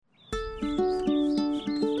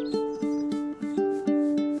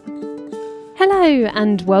Hello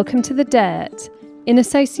and welcome to The Dirt, in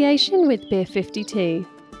association with Beer 52.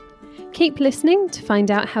 Keep listening to find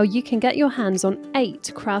out how you can get your hands on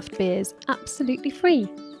 8 craft beers absolutely free.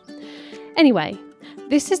 Anyway,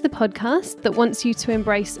 this is the podcast that wants you to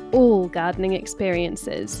embrace all gardening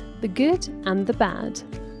experiences, the good and the bad.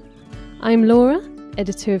 I'm Laura,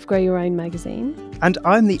 editor of Grow Your Own magazine. And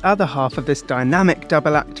I'm the other half of this dynamic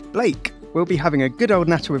double act, Blake. We'll be having a good old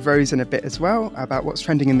natter with Rose in a bit as well about what's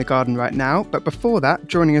trending in the garden right now. But before that,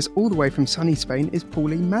 joining us all the way from sunny Spain is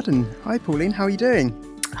Pauline Madden. Hi Pauline, how are you doing?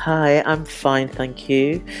 Hi, I'm fine, thank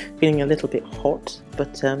you. Feeling a little bit hot,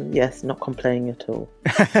 but yes, not complaining at all.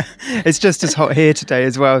 It's just as hot here today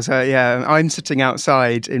as well. So yeah, I'm sitting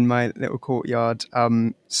outside in my little courtyard,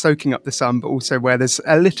 soaking up the sun, but also where there's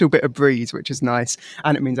a little bit of breeze, which is nice.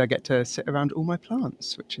 And it means I get to sit around all my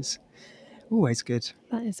plants, which is always good.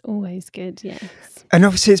 That is always good, yes. And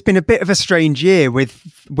obviously it's been a bit of a strange year with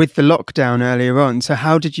the lockdown earlier on. So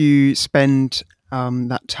how did you spend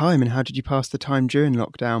that time, and how did you pass the time during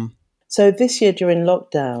lockdown? So this year during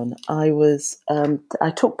lockdown,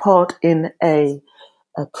 I took part in a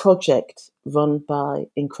project run by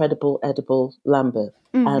Incredible Edible Lambeth.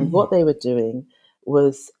 And what they were doing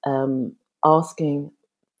was asking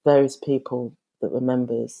those people that were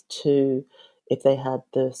members to, if they had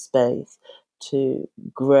the space, to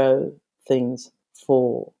grow things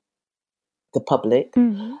for the public,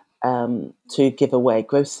 to give away,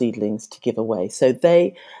 grow seedlings to give away. So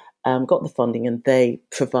they got the funding and they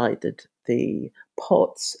provided the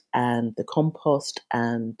pots and the compost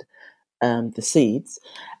and the seeds,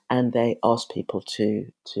 and they asked people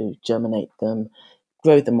to germinate them,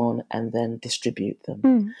 grow them on, and then distribute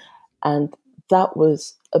them. And that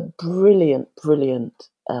was a brilliant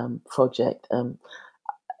project.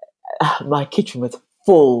 My kitchen was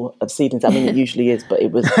full of seedlings. I mean, it usually is, but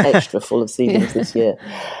it was extra full of seedlings this year,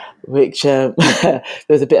 which there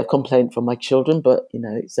was a bit of complaint from my children, but, you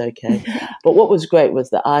know, it's okay. But what was great was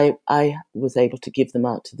that I was able to give them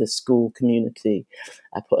out to the school community.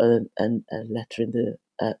 I put a letter in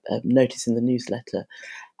a notice in the newsletter,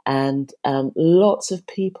 and lots of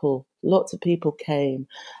people came,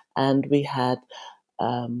 and we had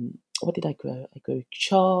what did I grow? I grew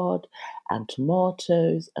chard and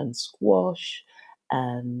tomatoes and squash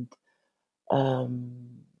and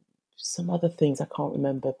some other things I can't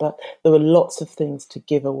remember, but there were lots of things to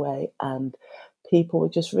give away, and people were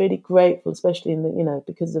just really grateful, especially in the, you know,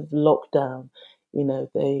 because of lockdown. You know,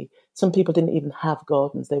 some people didn't even have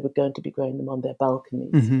gardens; they were going to be growing them on their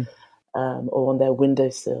balconies or on their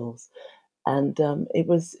windowsills. And it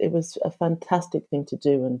was a fantastic thing to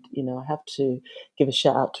do. And, you know, I have to give a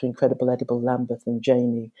shout out to Incredible Edible Lambeth and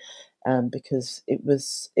Jamie, because it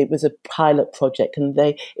was a pilot project, and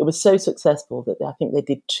it was so successful that I think they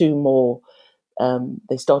did 2 more.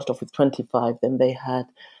 They started off with 25, then they had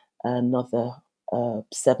another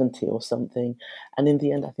 70 or something, and in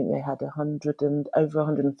the end, I think they had over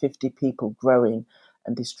 150 people growing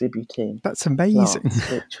and distributing. That's amazing. Plants,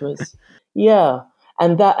 which was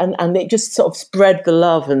And that and it just sort of spread the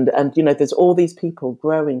love, and you know, there's all these people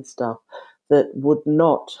growing stuff that would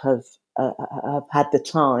not have had the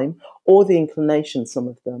time or the inclination, some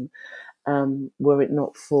of them, were it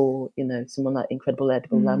not for, you know, someone like Incredible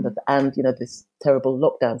Edible Lambeth and, you know, this terrible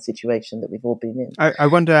lockdown situation that we've all been in. I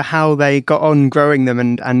wonder how they got on growing them,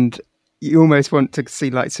 and you almost want to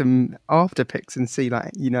see like some after pics and see,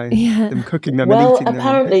 like, you know, them cooking them and eating them. Well,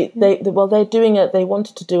 apparently they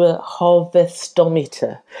wanted to do a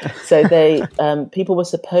harvestometer. So they people were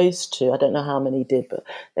supposed to, I don't know how many did, but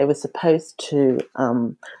they were supposed to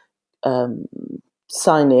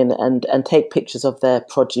sign in and take pictures of their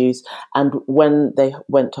produce, and when they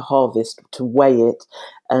went to harvest, to weigh it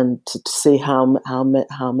and to see how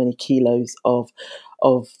many kilos of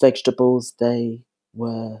vegetables they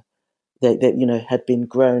you know, had been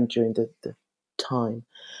grown during the time.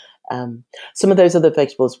 Some of those other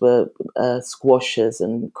vegetables were squashes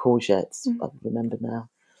and courgettes. I remember now.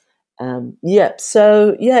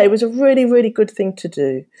 So it was a really, really good thing to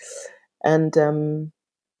do. And a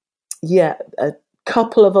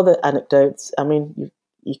couple of other anecdotes. I mean,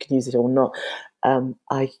 you can use it or not.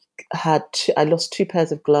 I lost 2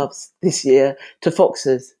 pairs of gloves this year to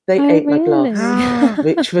foxes. They ate my gloves,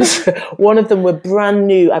 which was, one of them were brand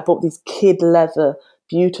new. I bought these kid leather,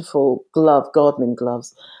 beautiful gardening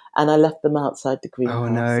gloves, and I left them outside the greenhouse. Oh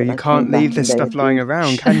no, you can't leave this stuff lying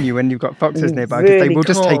around, can you, when you've got foxes nearby? Because Really they will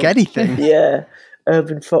just take anything. Yeah,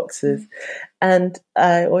 urban foxes. And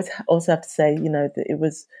I also have to say, you know, that it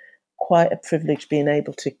was quite a privilege being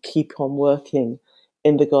able to keep on working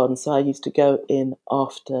in the garden. So I used to go in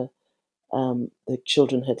after the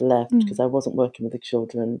children had left, because I wasn't working with the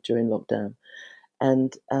children during lockdown.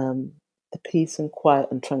 and the peace and quiet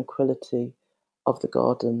and tranquility of the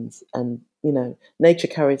gardens. And, nature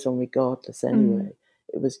carries on regardless anyway.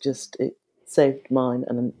 It saved mine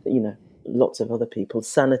and, lots of other people's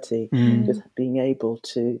sanity, just being able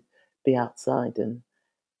to be outside and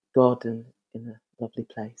garden in a lovely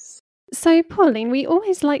place. So, Pauline, we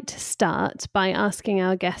always like to start by asking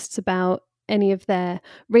our guests about any of their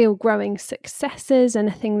real growing successes,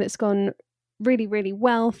 anything that's gone really, really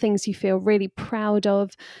well, things you feel really proud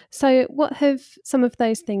of. So, what have some of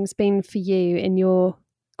those things been for you in your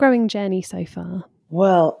growing journey so far?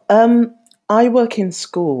 Well, I work in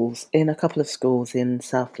schools, in a couple of schools in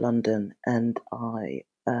South London, and I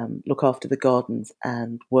look after the gardens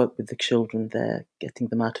and work with the children there, getting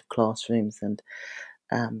them out of classrooms and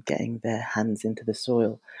getting their hands into the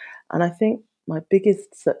soil. And I think my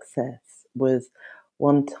biggest success was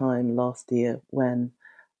one time last year when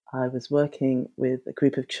I was working with a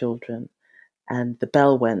group of children and the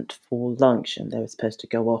bell went for lunch and they were supposed to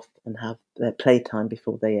go off and have their playtime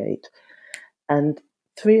before they ate. And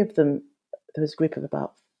three of them, there was a group of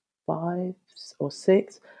about 5 or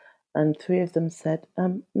 6, and three of them said,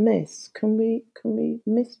 "Miss, can we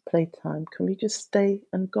miss playtime? Can we just stay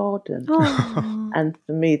and garden?" And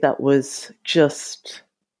for me, that was just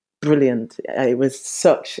brilliant. It was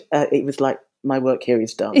it was like my work here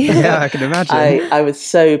is done. Yeah, I can imagine. I was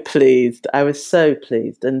so pleased.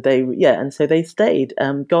 And and so they stayed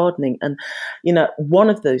gardening. And one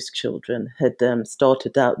of those children had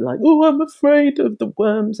started out like, "Oh, I'm afraid of the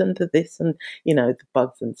worms and the this and the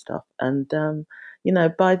bugs and stuff." And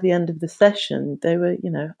by the end of the session, they were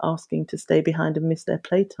asking to stay behind and miss their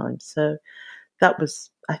playtime. So that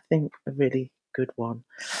was, I think, a really good one.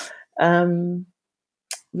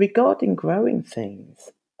 Regarding growing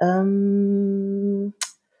things,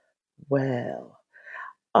 well,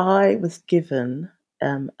 I was given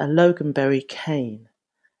a loganberry cane,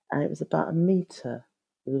 and it was about 1 metre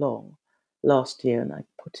long last year, and I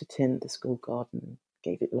put it in the school garden,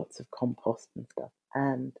 gave it lots of compost and stuff.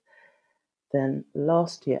 And then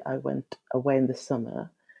last year I went away in the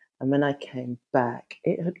summer, and when I came back,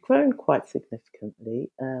 it had grown quite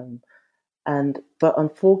significantly. But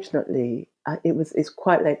unfortunately, it's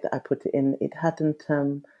quite late that I put it in. It hadn't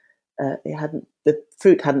the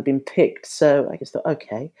fruit hadn't been picked, so I just thought,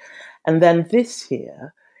 okay. And then this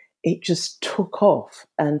year, it just took off,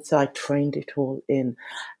 and so I trained it all in,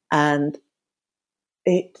 and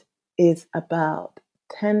it is about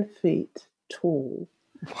 10 feet tall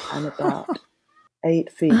and about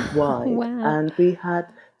 8 feet wide. Wow. And we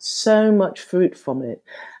had so much fruit from it,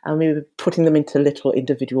 and we were putting them into little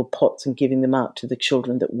individual pots and giving them out to the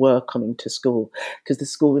children that were coming to school, because the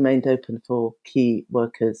school remained open for key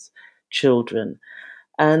workers' children.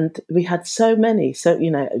 And we had so many. So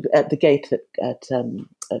at the gate at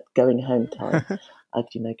going home time, I'd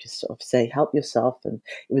just sort of say, "Help yourself," and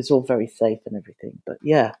it was all very safe and everything. But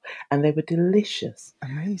yeah, and they were delicious.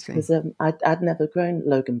 Amazing. Because I'd never grown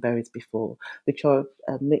loganberries before, which are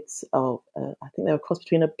a mix of I think they're a cross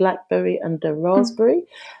between a blackberry and a raspberry,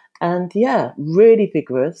 and yeah, really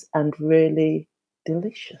vigorous and really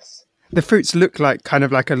delicious. The fruits look like kind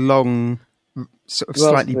of like a long, sort of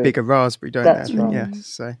slightly bigger raspberry, don't they? That's right. Yes.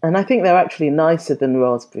 So. And I think they're actually nicer than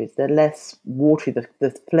raspberries. They're less watery.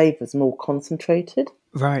 The flavour's more concentrated.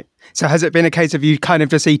 Right. So has it been a case of you kind of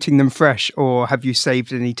just eating them fresh, or have you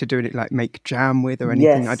saved any to do it like make jam with or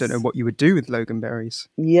anything? Yes. I don't know what you would do with loganberries.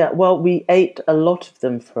 Yeah, well, we ate a lot of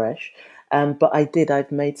them fresh, but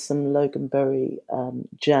I've made some loganberry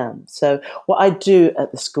jam. So what I do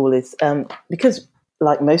at the school is, because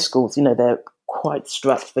like most schools, they're quite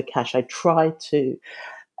strapped for cash, I try to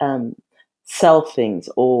sell things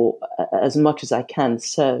or as much as I can.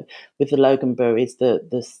 So with the loganberries,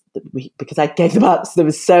 because I gave them out, so there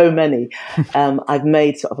was so many. I've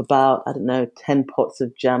made sort of about 10 pots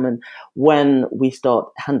of jam, and when we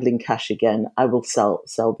start handling cash again, I will sell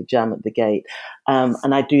the jam at the gate.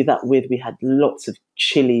 And I do that we had lots of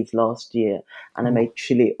chilies last year, and I made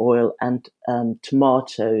chili oil and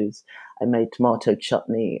tomatoes. I made tomato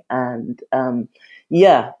chutney, and I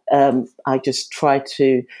just try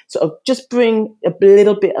to sort of just bring a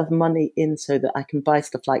little bit of money in so that I can buy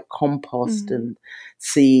stuff like compost and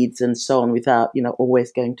seeds and so on without,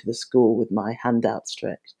 always going to the school with my hand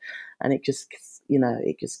outstretched. And it just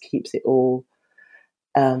keeps it all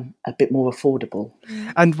a bit more affordable.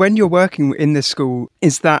 And when you're working in the school,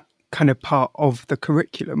 is that kind of part of the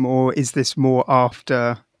curriculum, or is this more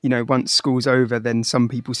after, once school's over, then some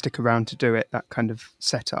people stick around to do it, that kind of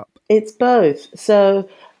setup? It's both. So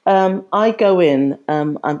I go in,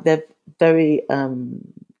 they're very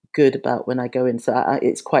good about when I go in. So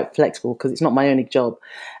it's quite flexible because it's not my only job.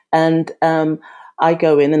 And I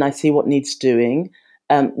go in and I see what needs doing.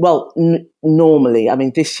 Normally, I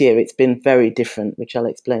mean, this year it's been very different, which I'll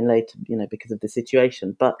explain later, because of the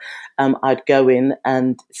situation. But I'd go in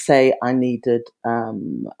and say I needed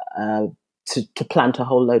to plant a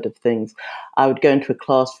whole load of things. I would go into a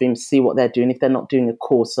classroom, see what they're doing. If they're not doing a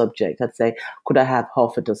core subject, I'd say, could I have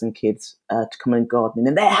half a dozen kids to come and garden?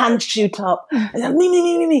 And their hands shoot up. And they're,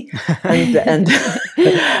 me. And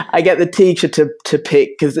I get the teacher to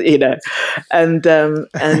pick, because, and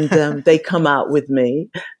they come out with me,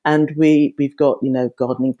 and we've got,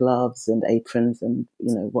 gardening gloves and aprons and,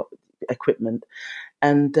 what equipment.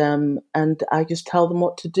 And I just tell them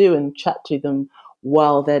what to do and chat to them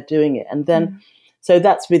while they're doing it. And then, so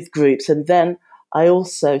that's with groups. And then I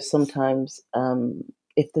also sometimes,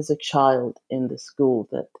 if there's a child in the school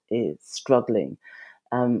that is struggling,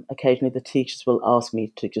 occasionally the teachers will ask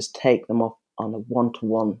me to just take them off on a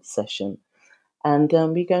one-to-one session. And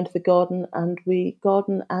we go into the garden and we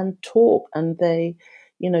garden and talk. And they,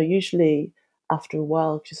 usually after a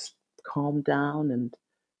while just calm down and,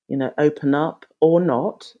 open up, or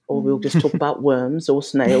not, or we'll just talk about worms or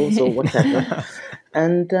snails or whatever.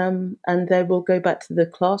 And they will go back to the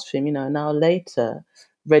classroom, an hour later,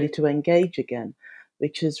 ready to engage again,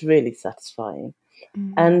 which is really satisfying.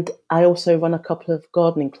 And I also run a couple of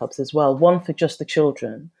gardening clubs as well, one for just the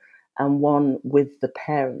children and one with the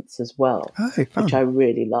parents as well, which I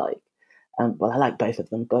really like. I like both of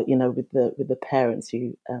them, but with the parents,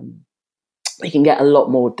 you can get a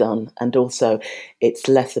lot more done, and also it's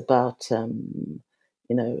less about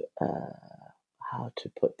how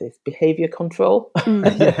to put this, behavior control,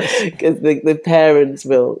 because the parents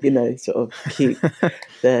will sort of keep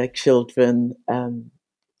their children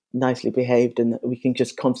nicely behaved, and we can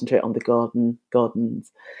just concentrate on the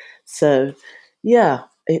gardens. So yeah,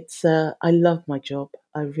 it's I love my job.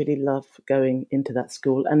 I really love going into that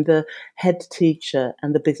school, and the head teacher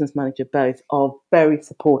and the business manager both are very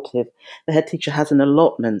supportive. The head teacher has an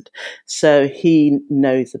allotment, so he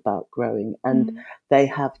knows about growing, and they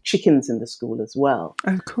have chickens in the school as well.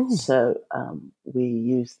 Oh, cool. So we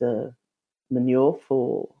use the manure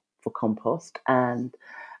for compost, and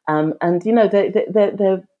they're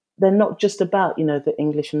not just about the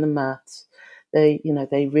English and the maths. They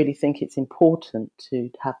really think it's important to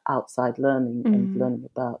have outside learning and learning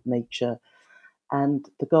about nature, and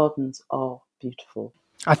the gardens are beautiful.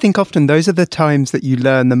 I think often those are the times that you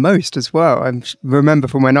learn the most as well. I remember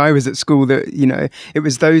from when I was at school that, it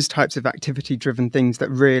was those types of activity-driven things that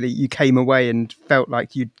really you came away and felt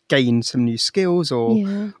like you'd gained some new skills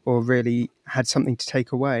or really had something to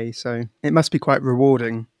take away. So it must be quite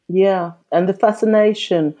rewarding. Yeah, and the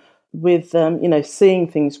fascination with, seeing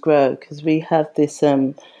things grow, because we have this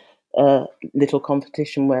little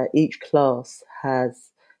competition where each class has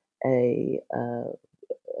we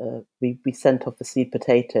sent off the seed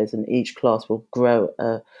potatoes, and each class will grow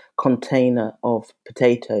a container of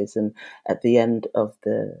potatoes, and at the end of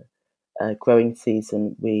the growing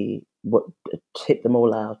season we tip them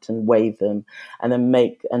all out and weigh them, and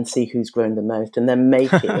then see who's grown the most, and then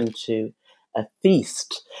make it into a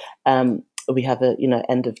feast. We have a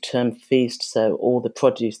end of term feast, so all the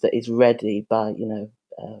produce that is ready by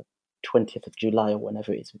 20th of July or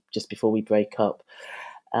whenever it is, just before we break up,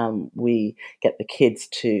 we get the kids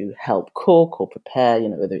to help cook or prepare,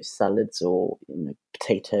 whether it's salads or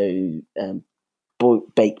potato,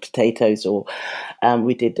 baked potatoes, or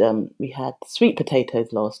we had sweet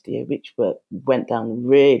potatoes last year, which went down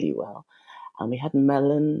really well, and we had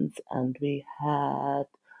melons, and we had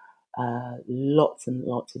lots and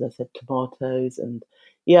lots, as I said, tomatoes, and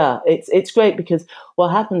it's great, because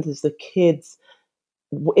what happens is the kids,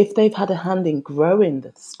 if they've had a hand in growing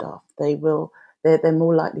the stuff, they're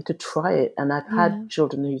more likely to try it. And I've had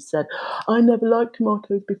children who said, I never liked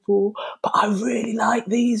tomatoes before, but I really like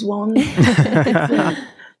these ones.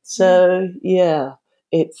 So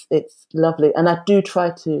it's lovely, and I do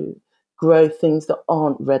try to grow things that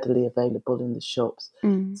aren't readily available in the shops.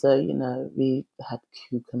 So we had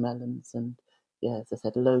cucumber melons, and as I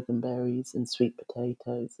said, loganberries and sweet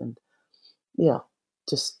potatoes, and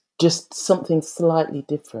just something slightly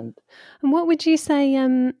different. And what would you say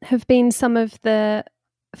have been some of the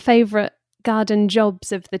favourite garden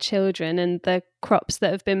jobs of the children, and the crops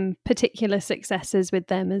that have been particular successes with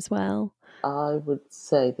them as well? I would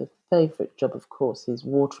say the favourite job, of course, is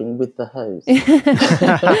watering with the hose.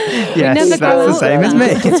 Yes, that's the same as me.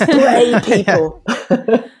 It's great, people.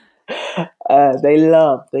 They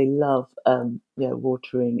love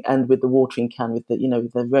watering, and with the watering can, with the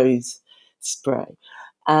the rose spray.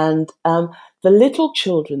 And the little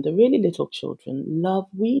children, the really little children, love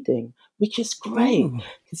weeding, which is great.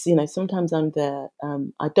 Because, sometimes I'm there.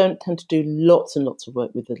 I don't tend to do lots and lots of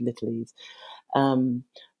work with the littlies.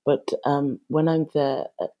 But when I'm there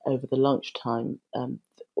over the lunchtime,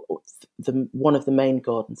 one of the main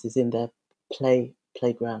gardens is in their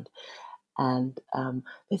playground. And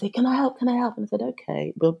they say, "Can I help? Can I help?" And I said,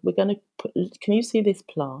 "Okay, we're going to can you see this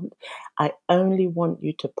plant? I only want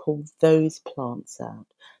you to pull those plants out,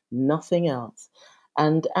 nothing else."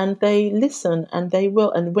 And they listen, and they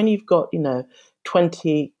will. And when you've got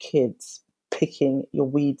 20 kids picking your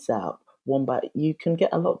weeds out one by, you can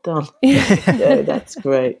get a lot done. So that's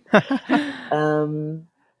great.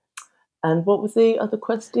 And what was the other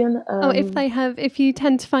question? If you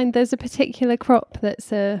tend to find there's a particular crop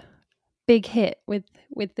that's a big hit with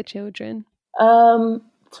the children.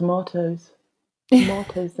 Tomatoes.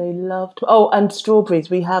 They love and strawberries.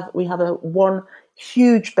 We have one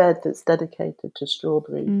huge bed that's dedicated to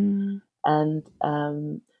strawberries. And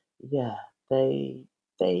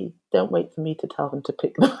they don't wait for me to tell them to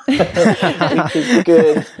pick them, which is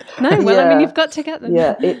good. No, well, I mean, you've got to get them.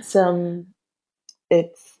 Yeah, it's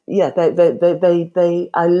they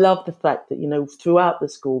I love the fact that throughout the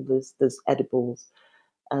school there's edibles,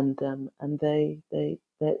 and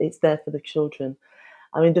it's there for the children.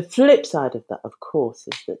 I mean, the flip side of that, of course,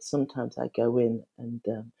 is that sometimes I go in and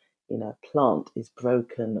a plant is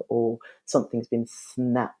broken, or something's been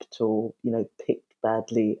snapped, or picked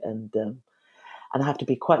badly, and I have to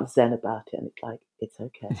be quite zen about it. And it's like, it's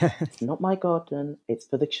okay. It's not my garden. It's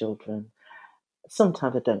for the children.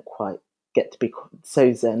 Sometimes I don't quite get to be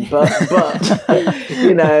so zen, but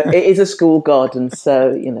it is a school garden,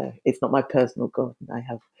 so it's not my personal garden. I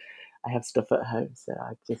have stuff at home, so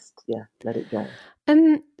I just let it go.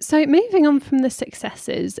 So moving on from the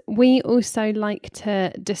successes, we also like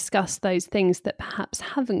to discuss those things that perhaps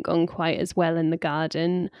haven't gone quite as well in the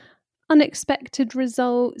garden, unexpected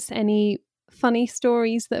results, any funny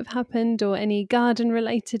stories that have happened, or any garden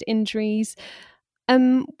related injuries.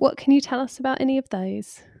 What can you tell us about any of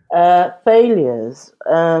those? Failures.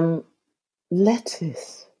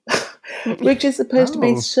 Lettuce, which is supposed to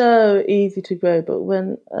be so easy to grow, but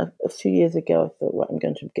when a few years ago I thought, right, I'm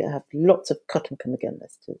going to have lots of cut and come again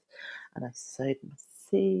lettuces, and I sowed my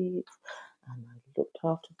seeds and I looked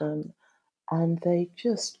after them, and they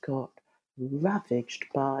just got ravaged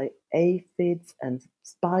by aphids and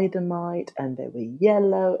spider mite, and they were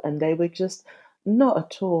yellow, and they were just not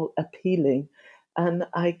at all appealing. And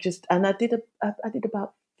I did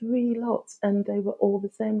about 3 lots, and they were all the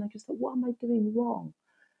same. And I just thought, what am I doing wrong?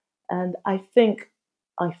 And I think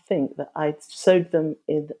that I sowed them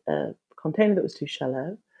in a container that was too shallow,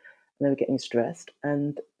 and they were getting stressed,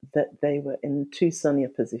 and that they were in too sunny a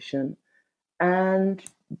position. And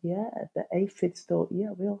the aphids thought,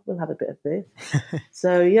 we'll have a bit of this.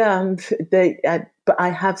 So but I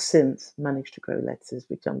have since managed to grow lettuces,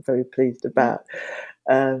 which I'm very pleased about.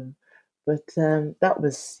 But that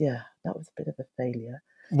was a bit of a failure.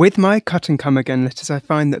 With my cut and come again lettuce, I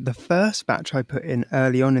find that the first batch I put in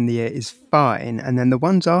early on in the year is fine, and then the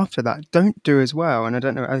ones after that don't do as well. And I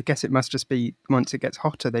don't know, I guess it must just be once it gets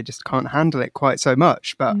hotter, they just can't handle it quite so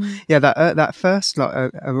much. But that first lot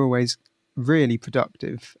are always really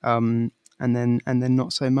productive, and then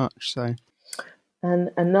not so much. So,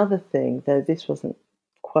 and another thing, though this wasn't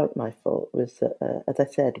quite my fault, was that as I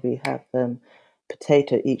said, we have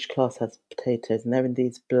potato. Each class has potatoes, and they're in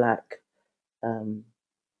these black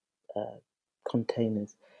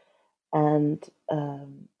containers, and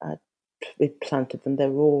we planted them. They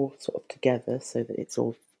were all sort of together so that it's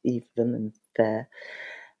all even and fair,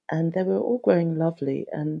 and they were all growing lovely.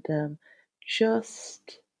 And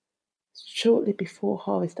just shortly before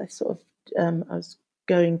harvest, I was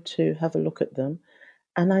going to have a look at them,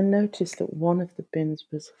 and I noticed that one of the bins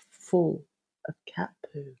was full of cat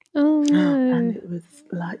poo. Oh no. And it was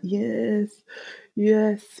like, yes,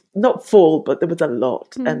 not full, but there was a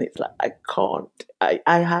lot. And it's like, I can't.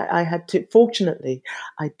 I had to. Fortunately,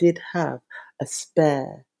 I did have a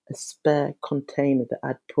spare container that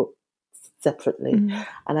I'd put separately,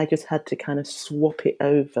 and I just had to kind of swap it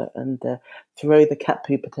over and throw the cat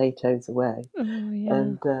poo potatoes away.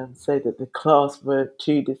 And so that the class were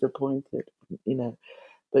too disappointed,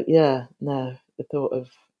 But the thought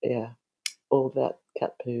of all that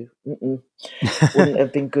cat poo wouldn't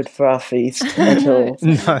have been good for our feast at all.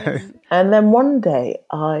 No. And then one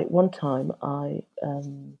time I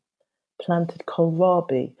planted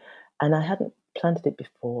kohlrabi, and I hadn't planted it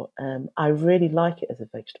before. I really like it as a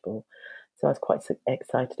vegetable, so I was quite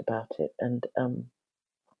excited about it. And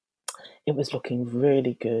it was looking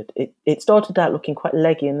really good. It started out looking quite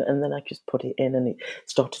leggy, and then I just put it in and it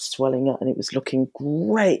started swelling up and it was looking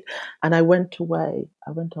great. And I went away.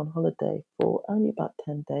 I went on holiday for only about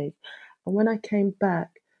 10 days. And when I came back,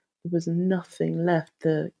 there was nothing left.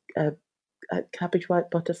 The cabbage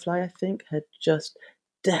white butterfly, I think, had just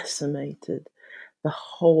decimated the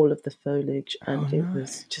whole of the foliage, and it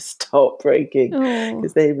was just heartbreaking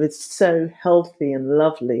because they were so healthy and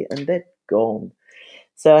lovely and they're gone.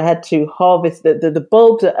 So I had to harvest the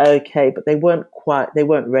bulbs are okay, but they weren't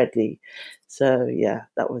ready. So yeah,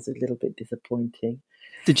 that was a little bit disappointing.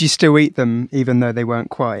 Did you still eat them even though they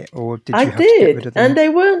weren't quite, or did you have to get rid of them? And they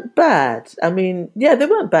weren't bad. I mean, yeah, they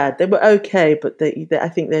weren't bad. They were okay, but I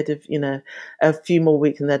think they'd have, a few more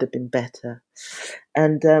weeks and they'd have been better.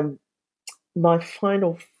 And my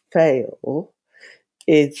final fail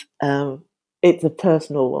is it's a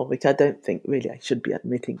personal one, which I don't think really I should be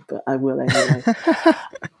admitting, but I will anyway.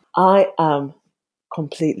 I am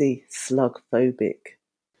completely slug-phobic.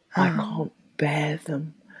 I can't bear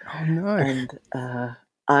them. Oh no! And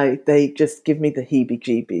they just give me the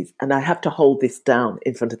heebie-jeebies, and I have to hold this down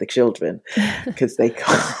in front of the children because they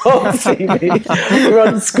can't see me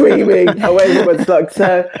run screaming away from a slug.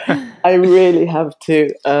 So I really have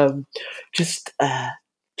to just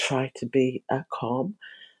try to be calm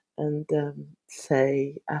and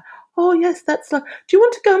say, "Oh yes, that's like. Do you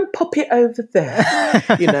want to go and pop it over there?"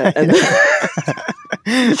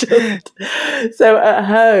 And so at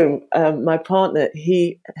home, my partner,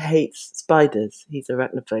 he hates spiders. He's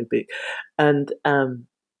arachnophobic, and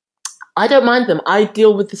I don't mind them. I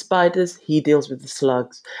deal with the spiders. He deals with the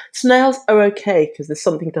slugs. Snails are okay because there's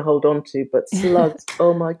something to hold on to, but slugs,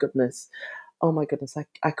 oh my goodness,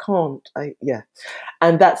 I can't.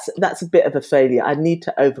 And that's a bit of a failure. I need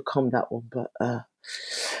to overcome that one, but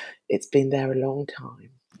it's been there a long time.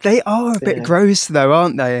 They are a bit gross, though,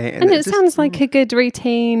 aren't they? And it sounds like a good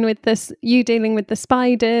routine with this, you dealing with the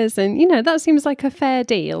spiders, and that seems like a fair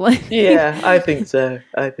deal. Yeah, I think so.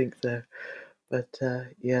 But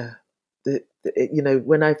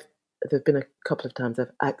when there've been a couple of times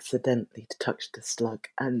I've accidentally touched a slug,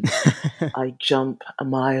 and I jump a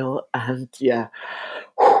mile, and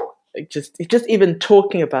just even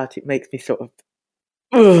talking about it makes me sort of.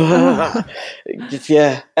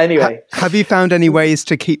 Anyway, have you found any ways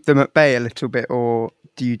to keep them at bay a little bit, or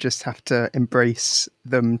do you just have to embrace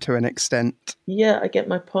them to an extent? Yeah, I get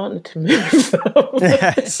my partner to move them.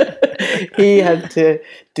 Yes. He had to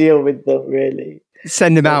deal with them, really.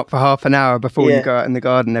 Send him out for half an hour before you go out in the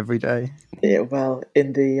garden every day. Yeah, well,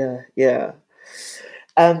 in the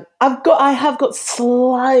I have got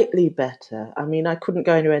slightly better. I mean, I couldn't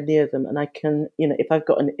go anywhere near them, and I can, if I've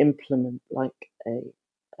got an implement like a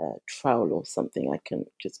trowel or something, I can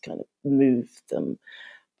just kind of move them.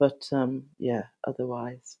 But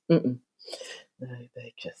otherwise, no,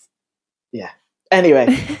 they just, Anyway,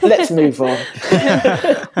 let's move on.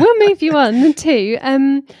 We'll move you on to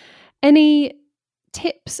any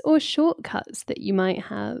tips or shortcuts that you might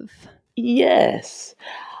have. Yes,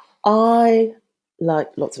 I, like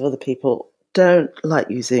lots of other people, don't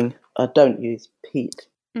use peat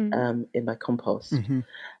in my compost.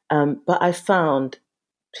 Mm-hmm. But I found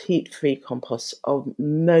peat-free composts are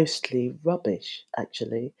mostly rubbish,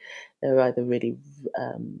 actually. They're either really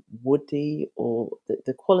woody or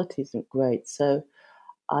the quality isn't great. So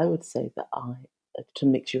I would say that to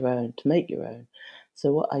make your own.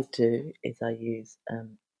 So what I do is I use a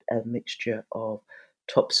mixture of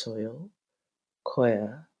topsoil,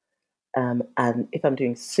 coir, and if I'm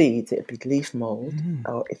doing seeds, it'd be leaf mold,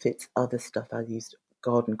 or if it's other stuff, I'll use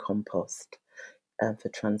garden compost for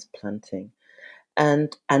transplanting,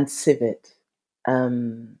 and civet.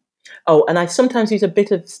 And I sometimes use a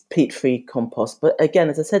bit of peat-free compost, but again,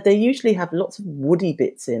 as I said, they usually have lots of woody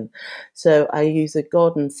bits in. So I use a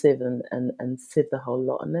garden sieve and sieve the whole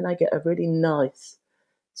lot, and then I get a really nice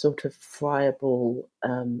sort of friable,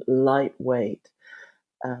 lightweight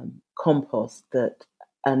compost that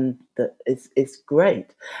is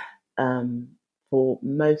great for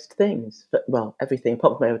most things. But, well, everything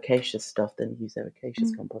apart from ericaceous stuff, then use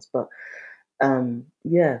ericaceous compost. But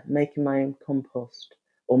making my own compost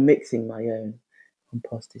or mixing my own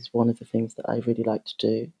compost is one of the things that I really like to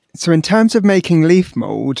do. So in terms of making leaf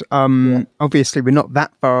mould, obviously we're not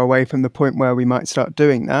that far away from the point where we might start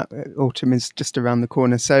doing that. Autumn is just around the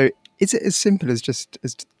corner. So is it as simple as just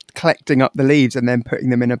collecting up the leaves and then putting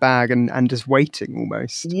them in a bag and just waiting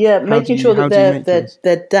almost? Yeah, making sure that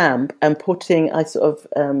they're damp, and I sort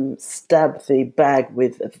of stab the bag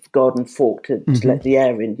with a garden fork to let the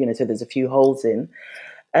air in, so there's a few holes in,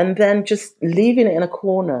 and then just leaving it in a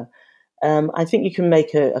corner I think you can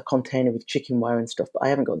make a container with chicken wire and stuff, but I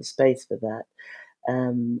haven't got the space for that.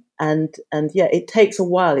 And yeah, it takes a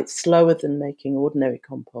while. It's slower than making ordinary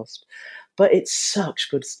compost, but it's such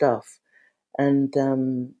good stuff. And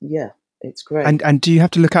yeah, it's great. And do you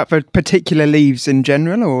have to look out for particular leaves in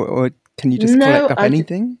general, or can you just collect up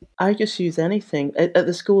anything? I just use anything. At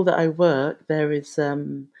the school that I work, there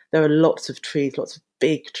are lots of trees, lots of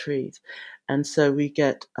big trees, and so we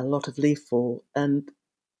get a lot of leaf fall, and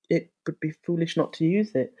it would be foolish not to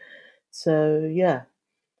use it. So yeah,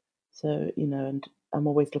 and I'm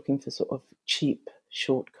always looking for sort of cheap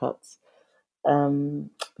shortcuts. Talking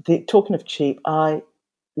of cheap, I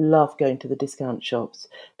love going to the discount shops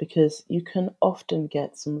because you can often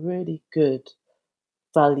get some really good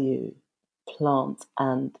value plants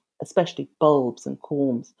and especially bulbs and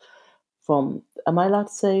corms from. Am I allowed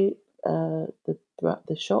to say the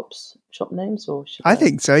shop names, or should I? I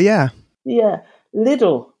think so. Yeah. Yeah,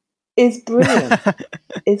 Lidl is brilliant.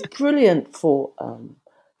 It's brilliant for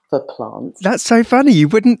plants. That's so funny. You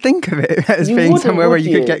wouldn't think of it as being somewhere where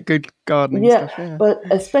you could get good gardening stuff. Yeah, but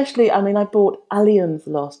especially, I mean, I bought alliums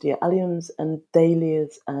last year, alliums and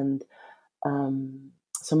dahlias and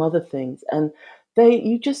some other things, and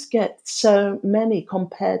you just get so many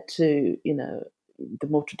compared to the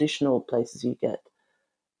more traditional places you get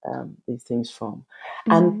these things from,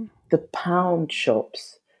 and the pound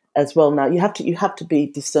shops as well. Now you have to be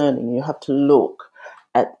discerning. You have to look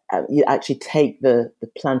at you actually take the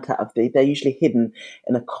plant out of they're usually hidden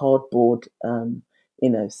in a cardboard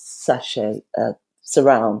sachet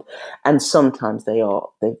surround, and sometimes they're a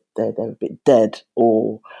bit dead,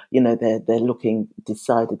 or they're looking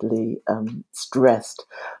decidedly stressed,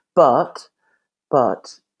 but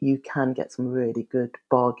you can get some really good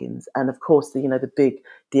bargains. And of course, the big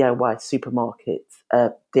DIY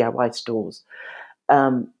supermarkets, DIY stores,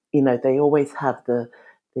 they always have the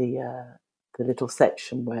little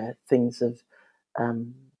section where things have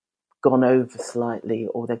gone over slightly,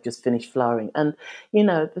 or they've just finished flowering. And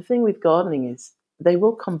the thing with gardening is they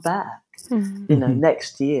will come back.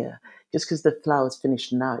 Next year. Just because the flower's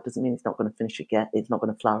finished now, it doesn't mean it's not going to finish again. It's not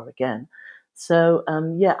going to flower again. So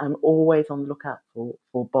I'm always on the lookout for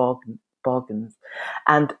bargains,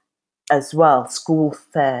 and as well school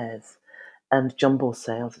fairs and jumble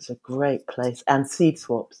sales is a great place, and seed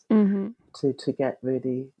swaps to get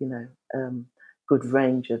really good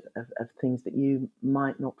range of things that you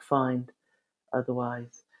might not find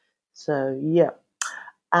otherwise. So yeah,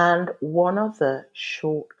 and one other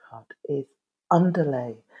shortcut is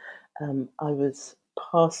underlay. I was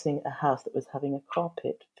passing a house that was having a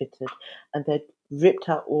carpet fitted, and they'd ripped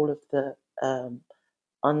out all of the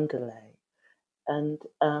underlay, and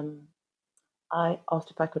I asked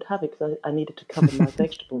if I could have it because I needed to cover my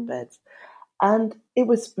vegetable beds. And it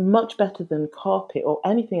was much better than carpet or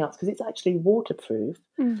anything else because it's actually waterproof,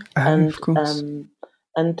 and of course.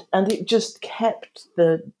 And it just kept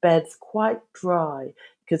the beds quite dry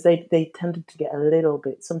because they tended to get a little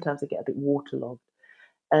bit. Sometimes they get a bit waterlogged.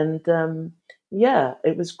 And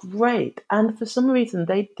it was great. And for some reason,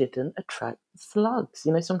 they didn't attract slugs.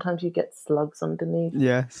 Sometimes you get slugs underneath.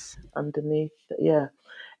 Yes. Underneath, yeah.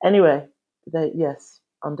 Anyway,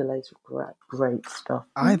 underlays are great stuff.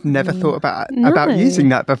 I've never thought about using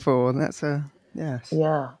that before. That's yes.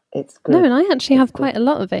 Yeah, it's good. No, and I actually have quite a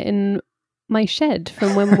lot of it in my shed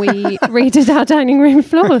from when we redid our dining room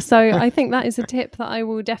floor. So I think that is a tip that I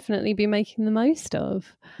will definitely be making the most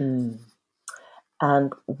of.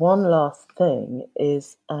 And one last thing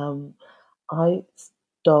is I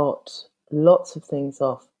start lots of things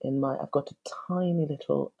off I've got a tiny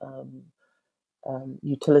little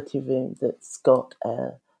utility room that's got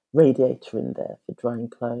a radiator in there for drying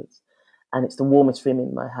clothes, and it's the warmest room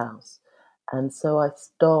in my house. And so I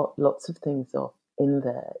start lots of things off in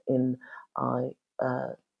there.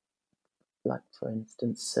 Like for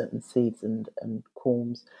instance, certain seeds and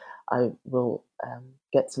corms, I will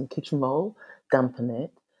get some kitchen roll, dampen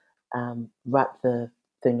it, wrap the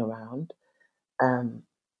thing around,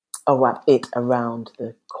 or wrap it around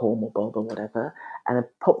the corm or bulb or whatever, and I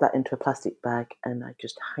pop that into a plastic bag, and I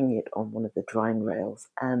just hang it on one of the drying rails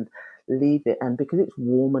and leave it. And because it's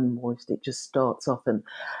warm and moist, it just starts off.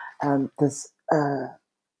 And there's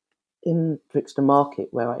in Brixton Market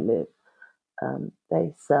where I live,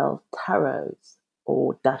 they sell taros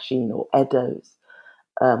or dasheen or eddos,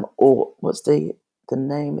 or what's the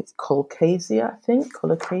name? It's colocasia, I think.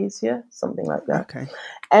 Colocasia, something like that. Okay.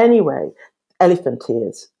 Anyway, elephant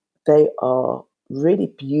ears. They are really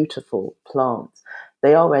beautiful plants.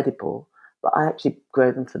 They are edible, but I actually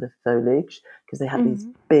grow them for the foliage because they have these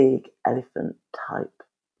big elephant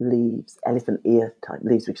ear type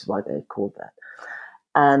leaves, which is why they're called that.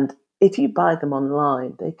 And if you buy them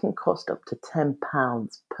online, they can cost up to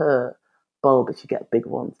 £10 per bulb if you get big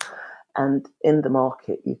ones. And in the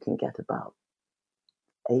market, you can get about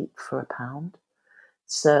 8 for £1.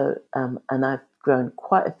 So, and I've grown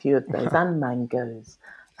quite a few of those, and mangoes.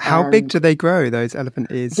 How big do they grow, those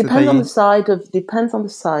elephant ears? Depends on the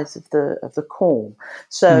size of the corn.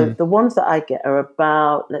 So the ones that I get are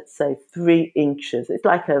about, let's say, 3 inches. It's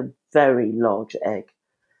like a very large egg.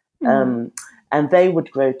 And they would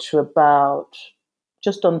grow to about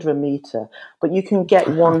just under a metre. But you can get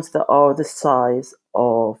ones that are the size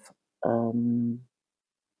of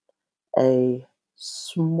a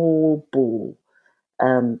small ball,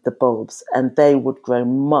 the bulbs, and they would grow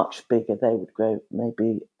much bigger. They would grow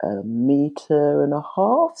maybe 1.5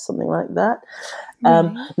 meters, something like that.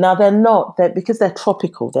 Now because they're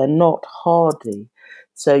tropical, they're not hardy.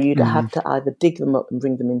 So you'd have to either dig them up and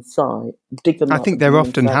bring them inside. I think they're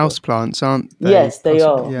often houseplants, aren't they? Yes, they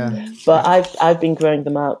are. Yeah. But I've been growing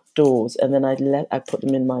them outdoors, and then I put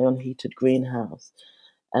them in my unheated greenhouse,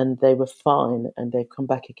 and they were fine, and they've come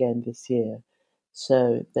back again this year.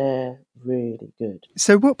 So they're really good.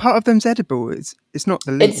 So what part of them's edible? It's not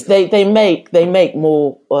the leaf. They make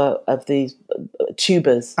more of these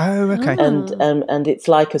tubers. Oh, okay. And it's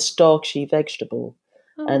like a starchy vegetable,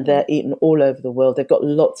 and they're eaten all over the world. They've got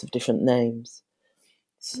lots of different names.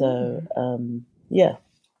 So yeah,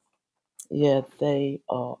 they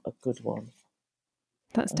are a good one.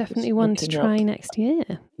 That's definitely one to try next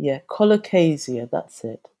year. Yeah, colocasia, that's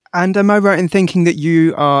it. And am I right in thinking that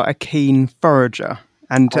you are a keen forager?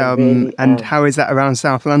 And and how is that around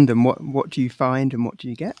South London? What do you find and what do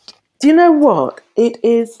you get? Do you know what? It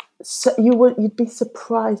is you'd be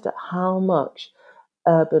surprised at how much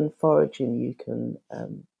urban foraging you can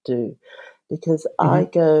do, because I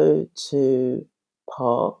go to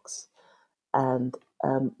parks, and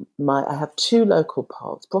I have 2 local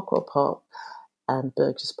parks, Brockwell Park and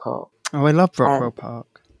Burgess Park. Oh, I love Brockwell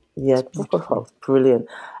Park. Yeah, Brockwell Park's brilliant.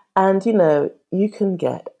 And, you can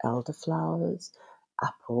get elderflowers,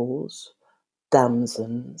 apples,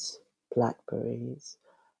 damsons, blackberries.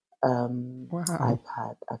 Wow.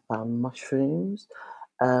 I found mushrooms,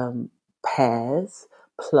 pears,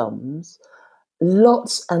 plums,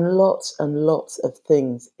 lots and lots and lots of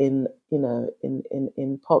things in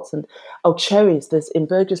pots. And cherries. In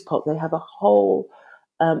Burgess Park they have a whole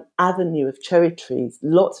avenue of cherry trees,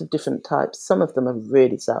 lots of different types. Some of them are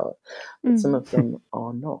really sour, but some of them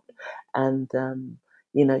are not. And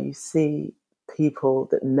you see people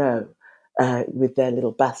that know with their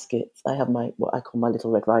little baskets. I have what I call my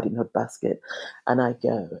little Red Riding Hood basket, and I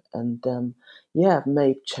go and I've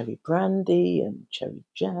made cherry brandy and cherry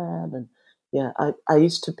jam, and I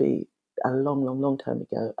used to be a long time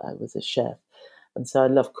ago. I was a chef, and so I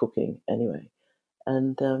love cooking anyway.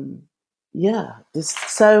 And there's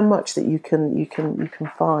so much that you can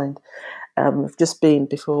find. I've just been,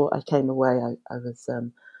 before I came away, I was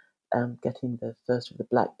getting the first of the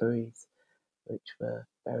blackberries, which were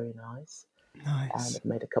very nice. Nice. And I've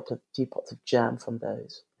made a few pots of jam from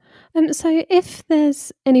those. So if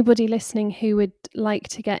there's anybody listening who would like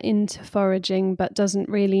to get into foraging but doesn't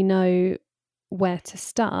really know where to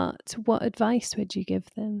start, what advice would you give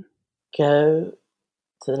them? Go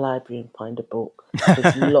to the library and find a book.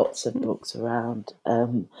 There's lots of books around,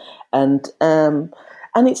 and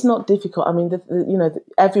it's not difficult. I mean,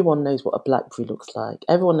 everyone knows what a blackberry looks like.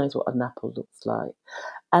 Everyone knows what an apple looks like,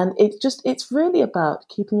 and it's really about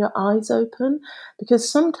keeping your eyes open, because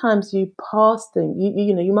sometimes you pass things.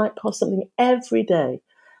 You might pass something every day,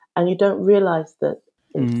 and you don't realise that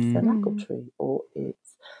it's an apple tree, or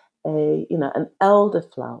it's an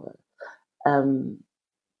elderflower,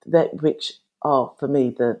 which are for me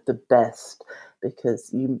the best,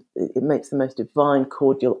 because it makes the most divine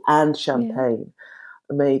cordial and champagne.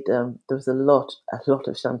 There was a lot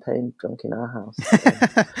of champagne drunk in our house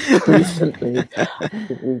recently.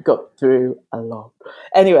 We got through a lot.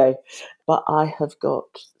 Anyway, but I have got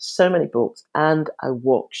so many books, and I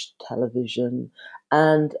watch television,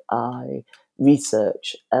 and I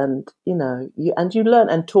research, and you learn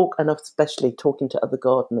and talk, and especially talking to other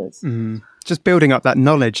gardeners. Just building up that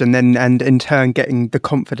knowledge, and in turn getting the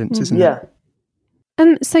confidence, isn't it? Yeah.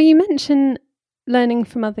 So you mentioned learning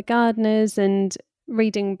from other gardeners and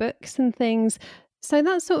reading books and things. So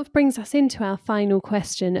that sort of brings us into our final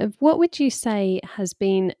question of, what would you say has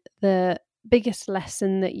been the biggest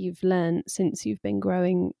lesson that you've learned since you've been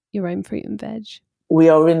growing your own fruit and veg? We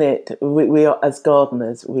are in it. We are, as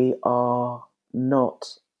gardeners, we are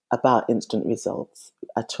not about instant results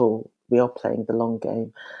at all. We are playing the long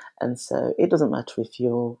game. And so it doesn't matter if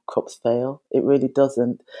your crops fail. It really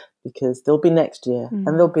doesn't, because there'll be next year and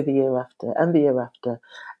there'll be the year after and the year after.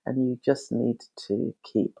 And you just need to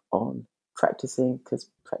keep on practicing, because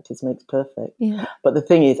practice makes perfect. Yeah. But the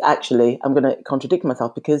thing is, actually, I'm going to contradict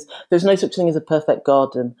myself, because there's no such thing as a perfect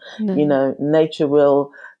garden. No. You know, nature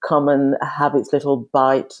will come and have its little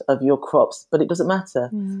bite of your crops, but it doesn't matter,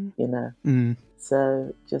 you know.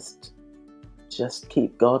 So just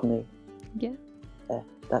keep gardening. Yeah.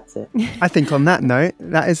 That's it. I think on that note,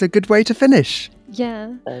 that is a good way to finish.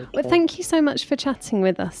 Yeah. Okay. Well, thank you so much for chatting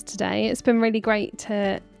with us today. It's been really great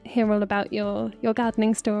to hear all about your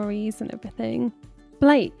gardening stories and everything.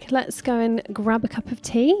 Blake, let's go and grab a cup of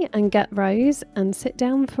tea and get Rose and sit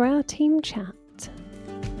down for our team chat.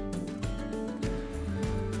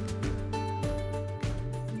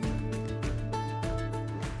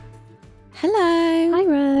 Hello. Hi,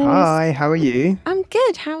 Rose. Hi, how are you? I'm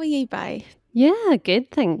good. How are you both? Yeah,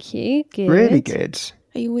 good, thank you. Good. Really good.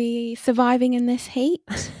 Are we surviving in this heat?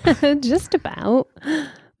 Just about.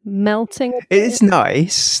 Melting. It is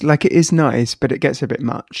nice, but it gets a bit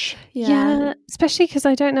much. Yeah, especially because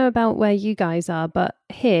I don't know about where you guys are, but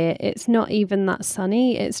here it's not even that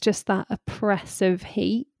sunny. It's just that oppressive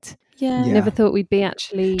heat. Yeah. Yeah. Never thought we'd be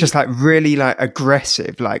actually Just like really like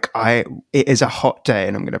aggressive. Like it is a hot day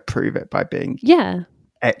and I'm going to prove it by being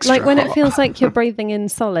extra like when hot. it feels like you're breathing in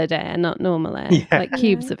solid air, not normal air, like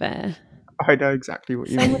cubes of air. I know exactly what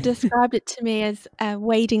you mean. Someone described it to me as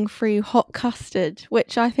wading through hot custard,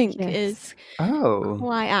 which I think is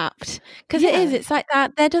quite apt. Because it is. It's like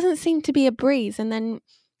that. There doesn't seem to be a breeze, and then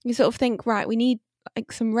you sort of think, right, we need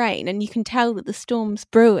like some rain, and you can tell that the storm's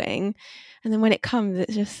brewing. And then when it comes,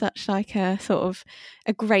 it's just such like a sort of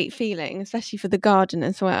a great feeling, especially for the garden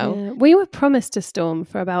as well. Yeah. We were promised a storm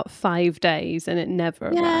for about 5 days, and it never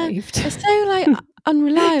arrived. It's so like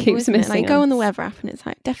unreliable, Keeps isn't it? missing Like go on the us. weather app and it's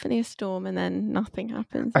like definitely a storm, and then nothing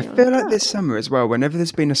happens. I feel like this summer as well, whenever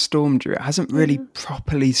there's been a storm due, it hasn't really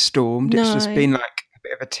properly stormed. It's just been like a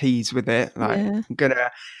bit of a tease with it. Like I'm going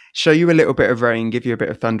to show you a little bit of rain, give you a bit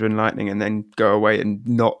of thunder and lightning, and then go away and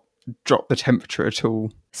not drop the temperature at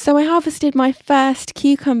all. So I harvested my first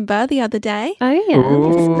cucumber the other day. Oh yeah.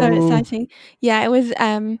 Ooh. So exciting. Yeah, it was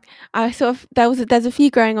there's a few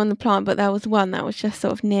growing on the plant, but there was one that was just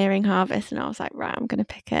sort of nearing harvest, and I was like, right, I'm gonna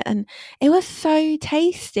pick it. And it was so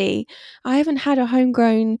tasty. I haven't had a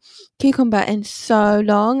homegrown cucumber in so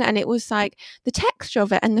long, and it was like the texture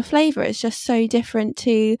of it and the flavour is just so different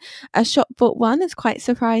to a shop bought one. It's quite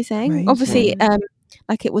surprising. Amazing. Obviously,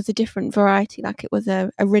 like it was a different variety, like it was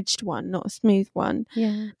a ridged one, not a smooth one.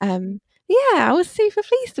 Yeah. I was super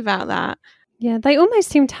pleased about that. Yeah, they almost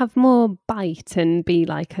seem to have more bite and be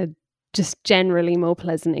like a just generally more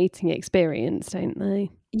pleasant eating experience, don't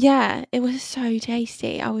they? Yeah, it was so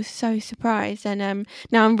tasty. I was so surprised, and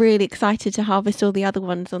now I'm really excited to harvest all the other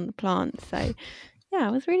ones on the plant. So yeah,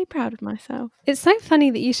 I was really proud of myself. It's so funny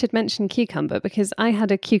that you should mention cucumber, because I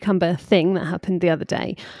had a cucumber thing that happened the other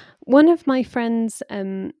day. One of my friends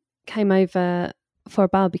came over for a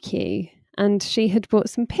barbecue, and she had brought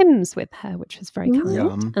some Pims with her, which was very kind,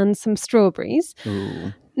 Yum. and some strawberries.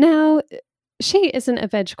 Ooh. Now, she isn't a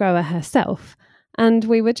veg grower herself, and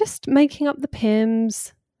we were just making up the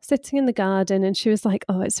Pims, sitting in the garden, and she was like,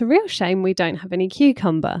 oh, it's a real shame we don't have any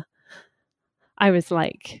cucumber. I was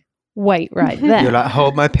like, wait right there. You're like,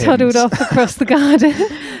 hold my pins. Toddled off across the garden,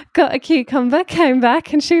 got a cucumber, came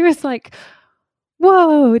back, and she was like,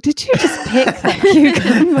 whoa, did you just pick that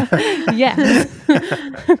cucumber? Yes.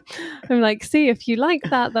 I'm like, see, if you like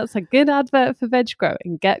that, that's a good advert for veg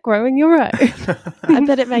growing. Get growing your own. I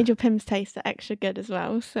bet it made your Pims taste extra good as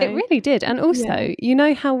well. So It really did. And also, you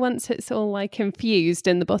know how once it's all like infused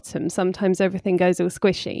in the bottom, sometimes everything goes all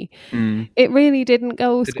squishy. It really didn't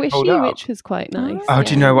go all Did it hold squishy, up? which was quite nice. Oh,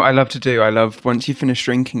 do you know what I love to do? I love, once you finish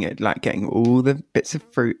drinking it, like getting all the bits of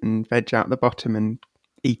fruit and veg out the bottom and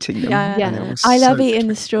eating them. Yeah. And it was I love so eating good.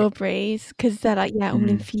 the strawberries because they're like, all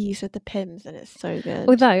infused with the Pims, and it's so good.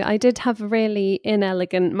 Although I did have a really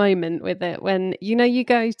inelegant moment with it when, you know, you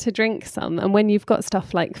go to drink some, and when you've got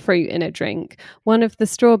stuff like fruit in a drink, one of the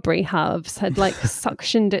strawberry halves had like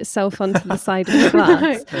suctioned itself onto the side of the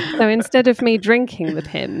glass. So instead of me drinking the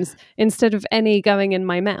Pims, instead of any going in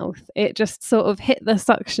my mouth, it just sort of hit the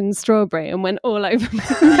suction strawberry and went all over my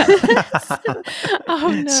face.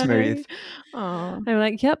 Oh no. Smooth. Oh. I'm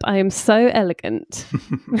like, yep, I am so elegant.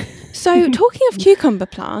 So talking of cucumber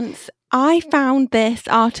plants, I found this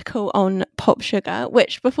article on Pop Sugar,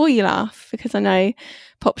 which, before you laugh, because I know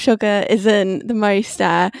Pop Sugar isn't the most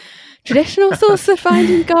traditional source of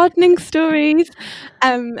finding gardening stories,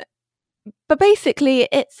 But basically,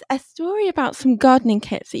 it's a story about some gardening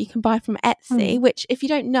kits that you can buy from Etsy, which, if you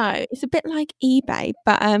don't know, it's a bit like eBay,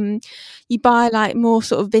 but you buy like more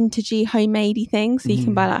sort of vintagey, homemadey things. So you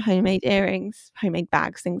can buy like homemade earrings, homemade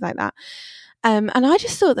bags, things like that. And I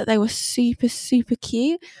just thought that they were super, super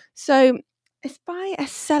cute. So it's by a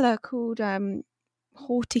seller called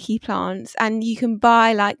Horticky Plants, and you can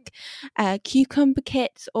buy like cucumber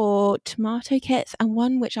kits or tomato kits. And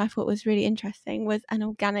one which I thought was really interesting was an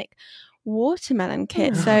organic watermelon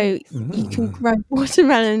kit, so you can grow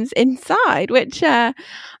watermelons inside, which I'm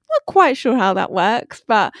not quite sure how that works,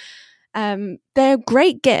 but they're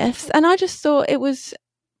great gifts. And I just thought it was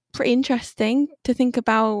pretty interesting to think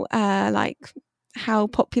about like how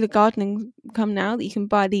popular gardening become now, that you can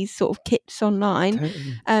buy these sort of kits online.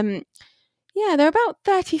 Totally. Yeah, they're about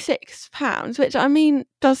 £36, which I mean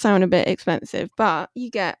does sound a bit expensive, but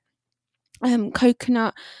you get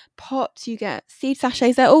coconut pots, you get seed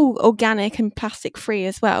sachets. They're all organic and plastic free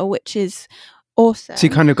as well, which is awesome. So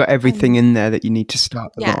you kind of got everything in there that you need to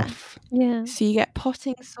start them off. Yeah. So you get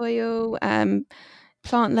potting soil,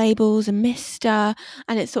 plant labels, a mister,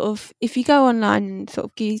 and it's sort of, if you go online and sort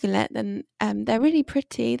of Google it, then they're really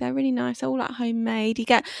pretty, they're really nice, all like homemade. You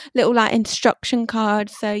get little like instruction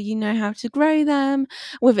cards, so you know how to grow them,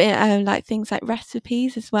 with it like things like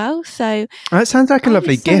recipes as well. So that sounds like a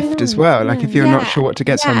lovely gift as well. Like if you're not sure what to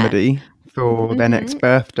get somebody for their next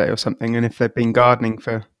birthday or something, and if they've been gardening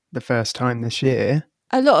for the first time this year.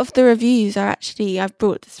 A lot of the reviews are actually, I've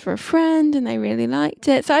brought this for a friend and they really liked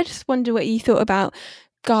it. So I just wonder what you thought about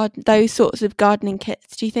those sorts of gardening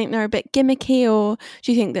kits. Do you think they're a bit gimmicky, or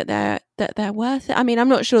do you think that they're worth it? I mean, I'm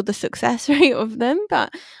not sure the success rate of them,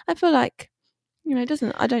 but I feel like, you know,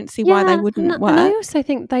 I don't see why they wouldn't work. And I also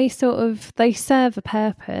think they serve a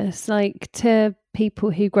purpose. Like, to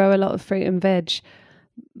people who grow a lot of fruit and veg,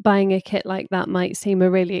 buying a kit like that might seem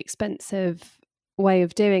a really expensive way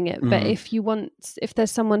of doing it, but if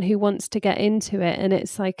there's someone who wants to get into it, and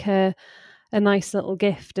it's like a nice little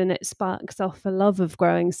gift, and it sparks off a love of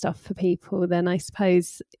growing stuff for people, then I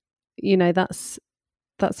suppose, you know, that's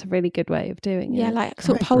a really good way of doing it. Yeah, like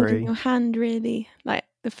sort of holding your hand, really, like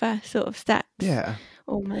the first sort of steps. Yeah,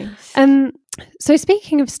 almost. So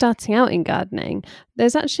speaking of starting out in gardening,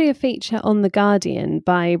 there's actually a feature on The Guardian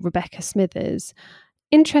by Rebecca Smithers.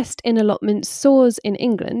 Interest in allotments soars in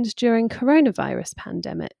England during coronavirus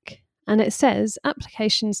pandemic. And it says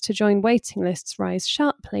applications to join waiting lists rise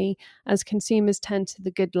sharply as consumers turn to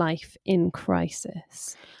the good life in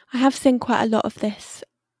crisis. I have seen quite a lot of this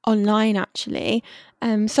online, actually.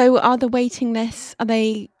 So are the waiting lists, have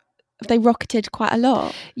they rocketed quite a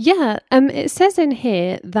lot? Yeah, it says in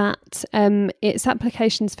here that it's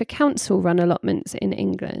applications for council-run allotments in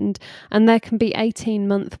England, and there can be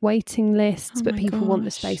 18-month waiting lists, but people want the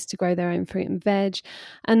space to grow their own fruit and veg.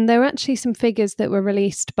 And there are actually some figures that were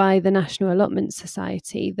released by the National Allotment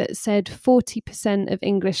Society that said 40% of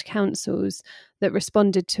English councils that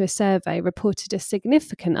responded to a survey reported a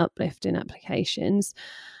significant uplift in applications.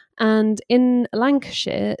 And in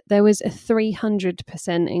Lancashire, there was a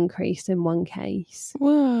 300% increase in one case.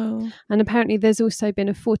 Whoa. And apparently there's also been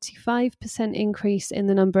a 45% increase in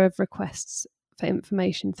the number of requests for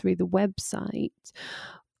information through the website,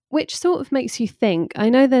 which sort of makes you think. I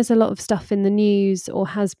know there's a lot of stuff in the news, or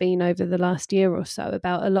has been over the last year or so,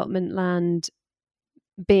 about allotment land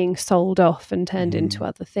being sold off and turned into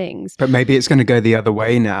other things. But maybe it's going to go the other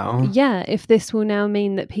way now. Yeah, if this will now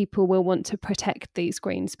mean that people will want to protect these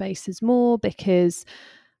green spaces more, because,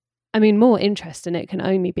 I mean, more interest in it can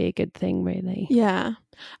only be a good thing, really. Yeah.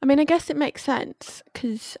 I mean, I guess it makes sense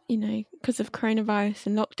because, you know, because of coronavirus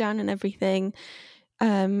and lockdown and everything,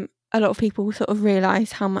 a lot of people sort of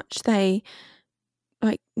realise how much they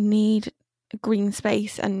like need a green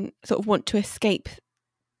space and sort of want to escape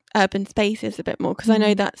urban spaces a bit more, because I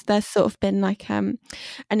know that there's sort of been like an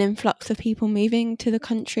influx of people moving to the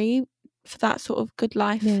country for that sort of good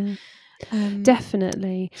life. Yeah.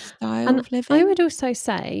 Definitely. Style of living. I would also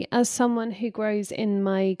say, as someone who grows in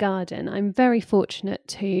my garden, I'm very fortunate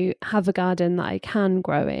to have a garden that I can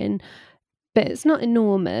grow in, but it's not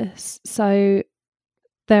enormous, so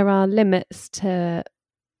there are limits to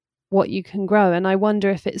what you can grow. And I wonder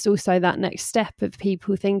if it's also that next step of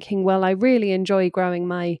people thinking, well, I really enjoy growing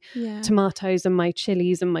my tomatoes and my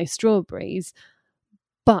chilies and my strawberries,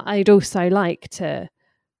 but I'd also like to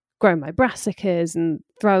grow my brassicas and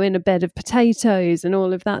throw in a bed of potatoes and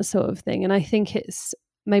all of that sort of thing. And I think it's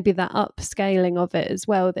maybe that upscaling of it as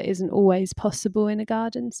well that isn't always possible in a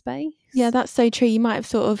garden space. Yeah, that's so true. You might have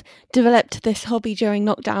sort of developed this hobby during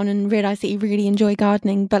lockdown and realised that you really enjoy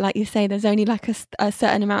gardening, but like you say, there's only like a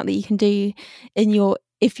certain amount that you can do in your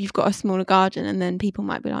if you've got a smaller garden, and then people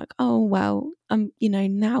might be like, oh well,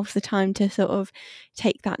 now's the time to sort of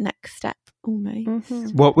take that next step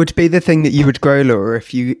almost. What would be the thing that you would grow, Laura,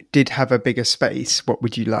 if you did have a bigger space? What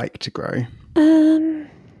would you like to grow?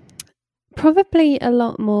 Probably a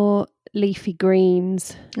lot more leafy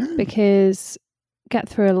greens, because get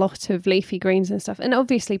through a lot of leafy greens and stuff, and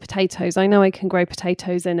obviously potatoes. I know I can grow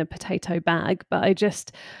potatoes in a potato bag, but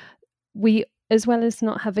we, as well as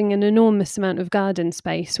not having an enormous amount of garden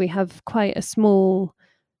space, we have quite a small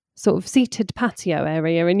sort of seated patio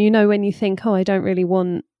area. And when you think, I don't really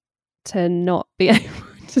want to not be able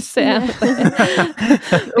to sit out there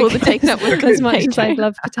all the taken up with as much as I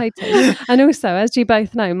love potatoes. And also, as you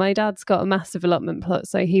both know, my dad's got a massive allotment plot,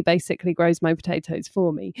 so he basically grows my potatoes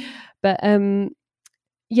for me. But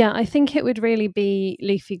I think it would really be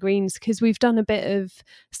leafy greens, because we've done a bit of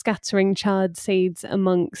scattering chard seeds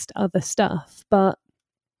amongst other stuff, but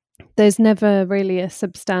there's never really a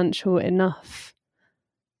substantial enough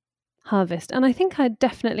harvest. And I think I'd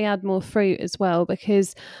definitely add more fruit as well,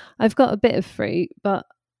 because I've got a bit of fruit, but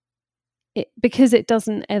because it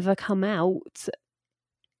doesn't ever come out,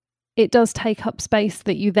 it does take up space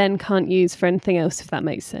that you then can't use for anything else, if that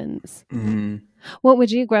makes sense. What would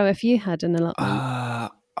you grow if you had an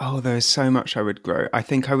allotment? There's so much I would grow. I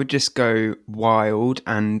think I would just go wild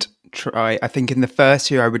and try. I think in the first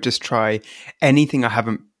year I would just try anything I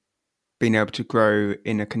haven't been able to grow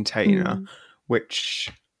in a container, which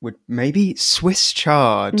would maybe Swiss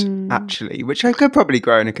chard, actually, which I could probably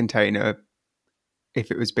grow in a container if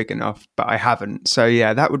it was big enough, but I haven't. So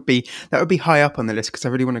yeah, that would be high up on the list, because I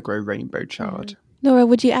really want to grow rainbow chard. Laura,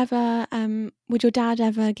 would your dad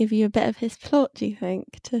ever give you a bit of his plot, do you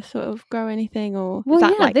think, to sort of grow anything? Or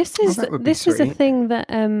this is a thing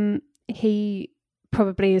that he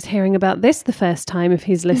probably is hearing about this the first time if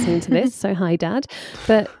he's listening to this. So hi, Dad.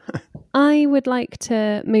 But I would like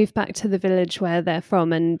to move back to the village where they're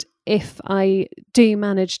from, and if I do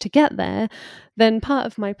manage to get there, then part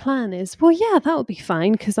of my plan is, that would be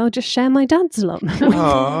fine, because I'll just share my dad's allotment.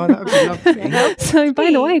 Oh, that would be lovely. So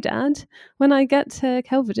by the way, Dad, when I get to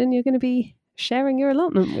Kelvedon, you're going to be sharing your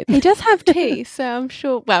allotment with me. He does have two, so I'm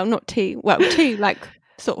sure, not two, two like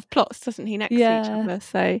sort of plots, doesn't he, next to each other?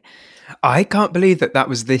 So I can't believe that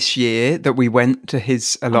was this year that we went to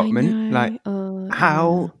his allotment.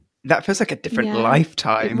 That feels like a different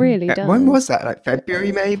lifetime. It really does. When was that? Like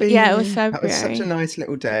February, maybe? Yeah, it was February. That was such a nice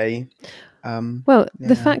little day.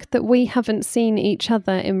 The fact that we haven't seen each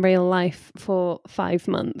other in real life for 5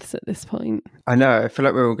 months at this point. I know. I feel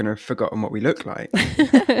like we're all going to have forgotten what we look like.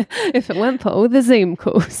 If it weren't for all the Zoom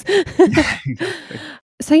calls. Exactly.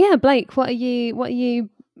 So Blake, what are you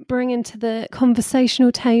bringing to the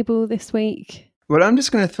conversational table this week? Well, I'm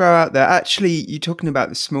just going to throw out there, actually, you talking about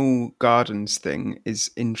the small gardens thing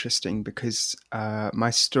is interesting, because my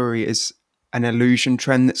story is an illusion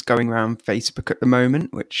trend that's going around Facebook at the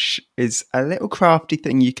moment, which is a little crafty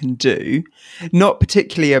thing you can do, not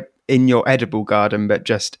particularly in your edible garden, but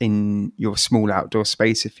just in your small outdoor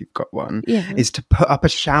space, if you've got one, is to put up a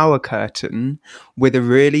shower curtain with a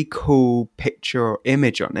really cool picture or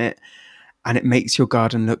image on it, and it makes your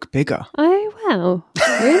garden look bigger. Oh, wow.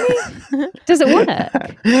 Really? Does it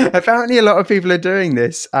work? Apparently a lot of people are doing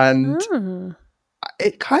this, and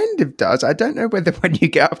it kind of does. I don't know whether when you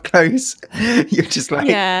get up close, you're just like,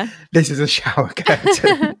 this is a shower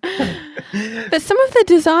curtain. But some of the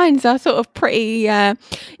designs are sort of pretty,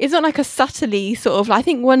 it's not like a subtly sort of, I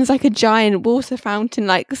think one's like a giant water fountain,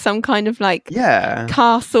 like some kind of like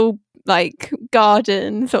castle, like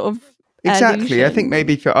garden sort of. Exactly. illusion. I think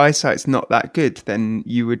maybe if your eyesight's not that good, then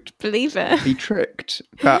you would believe it, be tricked.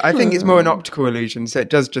 But I think it's more an optical illusion, so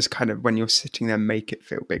it does just kind of, when you're sitting there, make it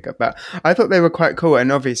feel bigger. But I thought they were quite cool,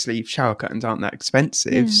 and obviously shower curtains aren't that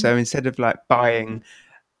expensive, so instead of like buying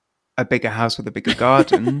a bigger house with a bigger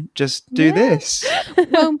garden, just do this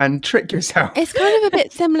and trick yourself. It's kind of a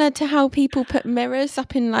bit similar to how people put mirrors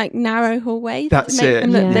up in like narrow hallways to make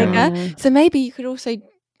them look bigger. So maybe you could also,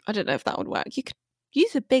 I don't know if that would work, you could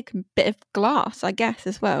use a big bit of glass, I guess,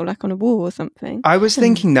 as well, like on a wall or something. I was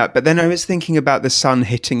thinking that, but then I was thinking about the sun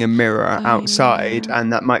hitting a mirror outside,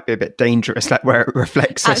 and that might be a bit dangerous, like where it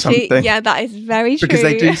reflects or something. Yeah, that is very true. Because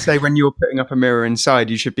they do say when you're putting up a mirror inside,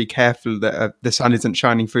 you should be careful that the sun isn't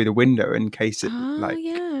shining through the window in case it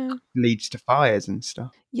leads to fires and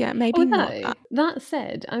stuff. Yeah, maybe not. That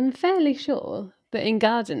said, I'm fairly sure that in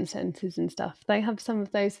garden centres and stuff, they have some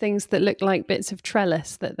of those things that look like bits of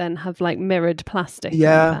trellis that then have like mirrored plastic in the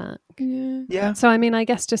back. Yeah. So, I mean, I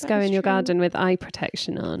guess just go in your garden with eye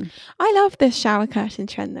protection on. I love this shower curtain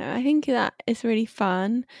trend, though. I think that is really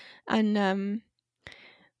fun. And I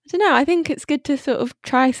don't know, I think it's good to sort of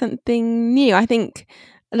try something new. I think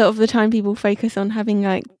a lot of the time people focus on having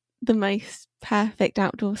like the most perfect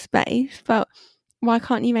outdoor space, but why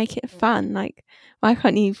can't you make it fun? Like, why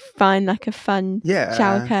can't you find like a fun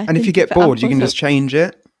shower curtain? And if you get bored, you can just change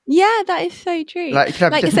it. Yeah, that is so true. Like you could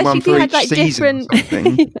have like, a different one for each season or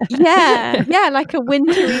something. yeah, like a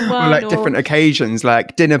wintry one. Or like different occasions,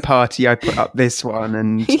 like dinner party, I put up this one,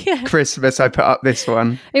 and Christmas, I put up this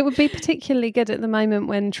one. It would be particularly good at the moment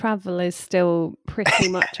when travel is still pretty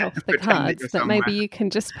much off the cards, that maybe you can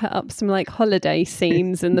just put up some like holiday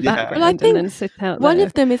scenes in the background, well, and then sit out one there.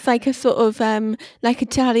 of them is like a sort of like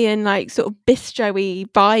Italian, like sort of bistro-y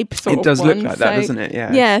vibe sort of one. It does look like that, doesn't it?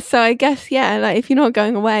 Yeah, so I guess, like if you're not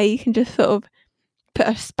going away, you can just sort of put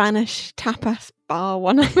a Spanish tapas bar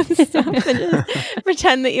one up and stuff and just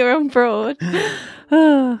pretend that you're abroad.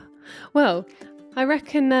 Well, I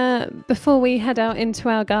reckon before we head out into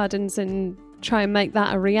our gardens and try and make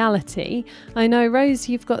that a reality, I know, Rose,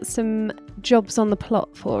 you've got some jobs on the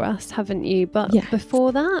plot for us, haven't you? But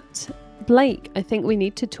before that, Blake, I think we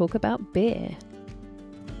need to talk about beer.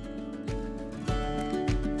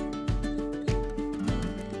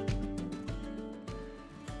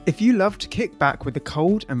 If you love to kick back with a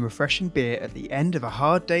cold and refreshing beer at the end of a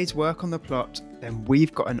hard day's work on the plot, then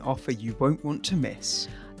we've got an offer you won't want to miss.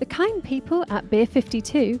 The kind people at Beer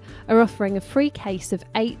 52 are offering a free case of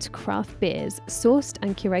 8 craft beers sourced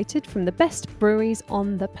and curated from the best breweries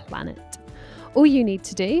on the planet. All you need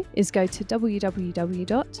to do is go to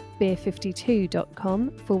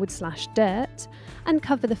www.beer52.com/dirt and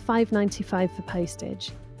cover the $5.95 for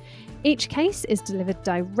postage. Each case is delivered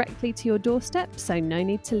directly to your doorstep, so no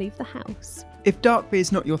need to leave the house. If dark beer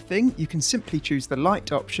is not your thing, you can simply choose the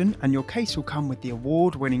light option and your case will come with the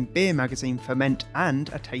award-winning beer magazine Ferment and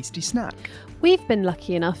a tasty snack. We've been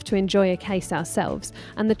lucky enough to enjoy a case ourselves,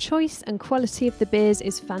 and the choice and quality of the beers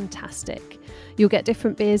is fantastic. You'll get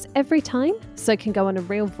different beers every time, so can go on a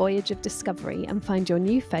real voyage of discovery and find your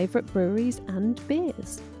new favourite breweries and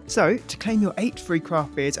beers. So, to claim your 8 free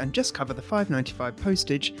craft beers and just cover the $5.95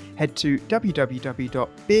 postage, head to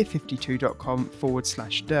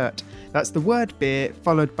www.beer52.com/dirt. That's the word beer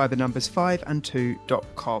followed by the numbers 5 and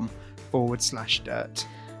 2.com/dirt.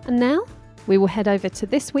 And now, we will head over to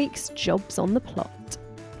this week's Jobs on the Plot.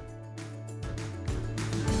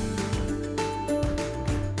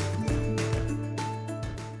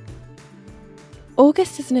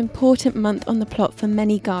 August is an important month on the plot for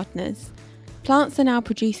many gardeners. Plants are now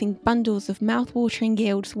producing bundles of mouth-watering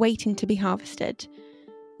yields waiting to be harvested.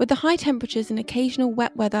 With the high temperatures and occasional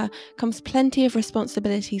wet weather comes plenty of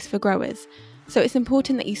responsibilities for growers, so it's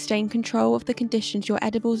important that you stay in control of the conditions your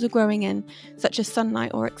edibles are growing in, such as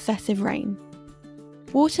sunlight or excessive rain.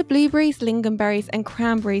 Water blueberries, lingonberries and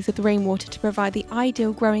cranberries with rainwater to provide the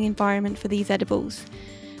ideal growing environment for these edibles.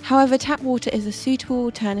 However, tap water is a suitable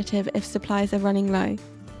alternative if supplies are running low.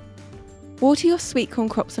 Water your sweet corn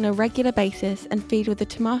crops on a regular basis and feed with the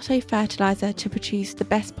tomato fertiliser to produce the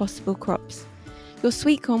best possible crops. Your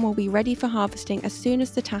sweet corn will be ready for harvesting as soon as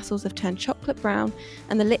the tassels have turned chocolate brown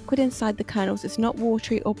and the liquid inside the kernels is not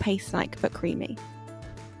watery or paste-like but creamy.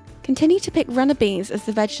 Continue to pick runner beans as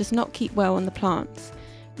the veg does not keep well on the plants.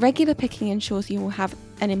 Regular picking ensures you will have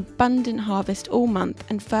an abundant harvest all month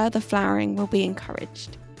and further flowering will be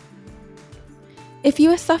encouraged. If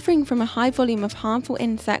you are suffering from a high volume of harmful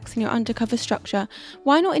insects in your undercover structure,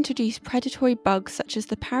 why not introduce predatory bugs such as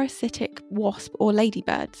the parasitic wasp or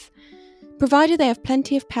ladybirds? Provided they have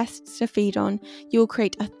plenty of pests to feed on, you will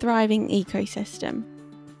create a thriving ecosystem.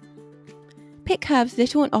 Pick herbs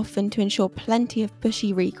little and often to ensure plenty of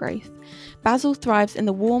bushy regrowth. Basil thrives in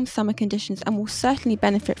the warm summer conditions and will certainly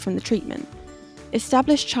benefit from the treatment.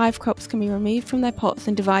 Established chive crops can be removed from their pots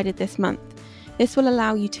and divided this month. This will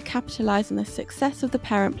allow you to capitalise on the success of the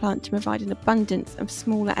parent plant to provide an abundance of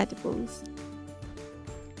smaller edibles.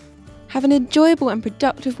 Have an enjoyable and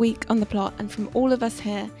productive week on the plot, and from all of us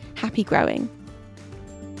here, happy growing.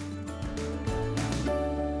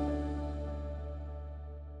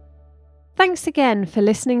 Thanks again for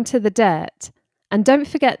listening to The Dirt, and don't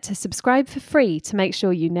forget to subscribe for free to make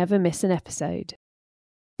sure you never miss an episode.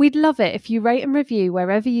 We'd love it if you rate and review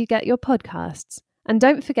wherever you get your podcasts. And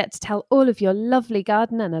don't forget to tell all of your lovely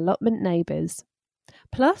garden and allotment neighbours.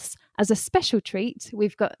 Plus, as a special treat,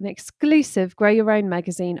 we've got an exclusive Grow Your Own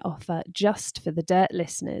magazine offer just for the Dirt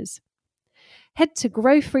listeners. Head to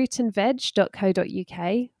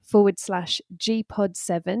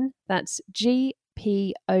growfruitandveg.co.uk/GPOD7, that's GPOD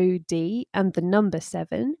and the number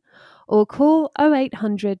 7, or call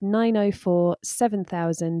 0800 904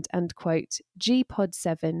 7000 and quote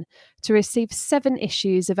GPOD7 to receive 7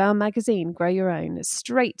 issues of our magazine Grow Your Own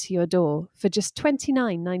straight to your door for just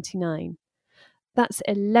 $29.99. That's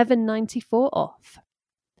 $11.94 off.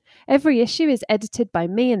 Every issue is edited by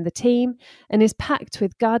me and the team and is packed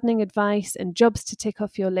with gardening advice and jobs to tick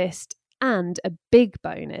off your list. And a big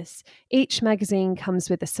bonus, each magazine comes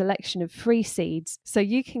with a selection of free seeds so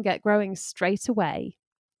you can get growing straight away.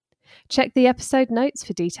 Check the episode notes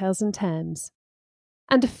for details and terms.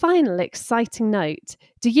 And a final exciting note,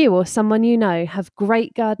 do you or someone you know have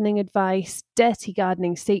great gardening advice, dirty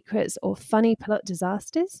gardening secrets, or funny plot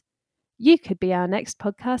disasters? You could be our next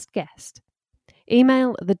podcast guest.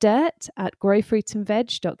 Email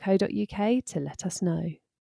thedirt@growfruitandveg.co.uk to let us know.